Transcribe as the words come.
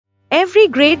Every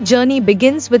great journey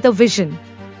begins with a vision.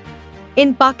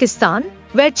 In Pakistan,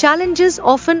 where challenges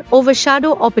often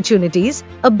overshadow opportunities,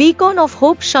 a beacon of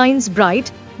hope shines bright,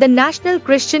 the National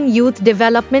Christian Youth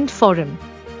Development Forum.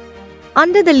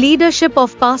 Under the leadership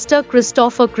of Pastor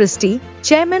Christopher Christie,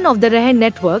 chairman of the Rehaai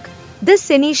network, this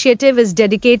initiative is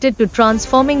dedicated to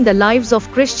transforming the lives of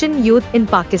Christian youth in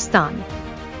Pakistan.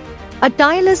 A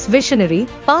tireless visionary,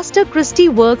 Pastor Christie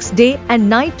works day and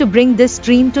night to bring this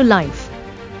dream to life.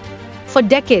 For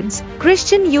decades,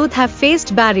 Christian youth have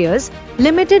faced barriers,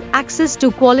 limited access to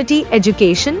quality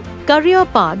education, career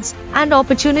paths, and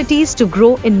opportunities to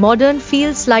grow in modern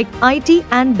fields like IT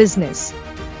and business.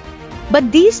 But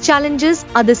these challenges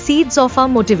are the seeds of our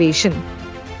motivation.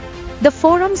 The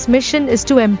forum's mission is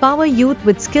to empower youth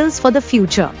with skills for the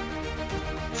future.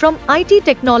 From IT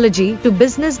technology to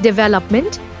business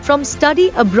development, from study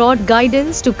abroad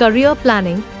guidance to career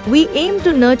planning, we aim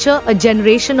to nurture a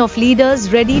generation of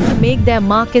leaders ready to make their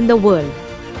mark in the world.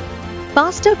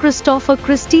 Pastor Christopher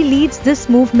Christie leads this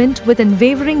movement with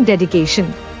unwavering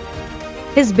dedication.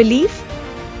 His belief?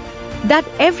 That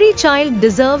every child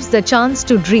deserves the chance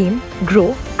to dream,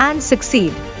 grow, and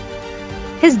succeed.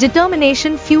 His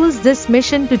determination fuels this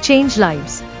mission to change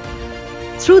lives.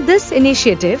 Through this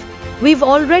initiative, we've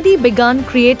already begun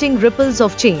creating ripples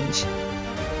of change.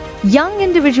 Young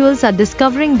individuals are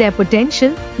discovering their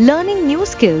potential, learning new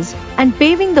skills, and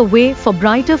paving the way for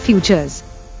brighter futures.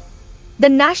 The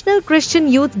National Christian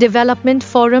Youth Development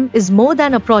Forum is more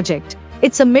than a project.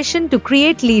 It's a mission to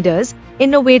create leaders,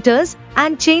 innovators,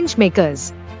 and change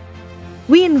makers.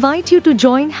 We invite you to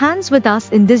join hands with us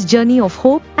in this journey of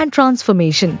hope and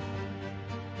transformation.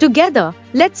 Together,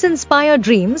 let's inspire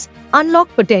dreams, unlock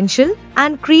potential,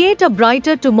 and create a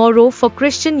brighter tomorrow for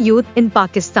Christian youth in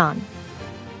Pakistan.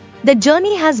 The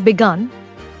journey has begun.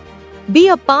 Be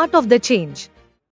a part of the change.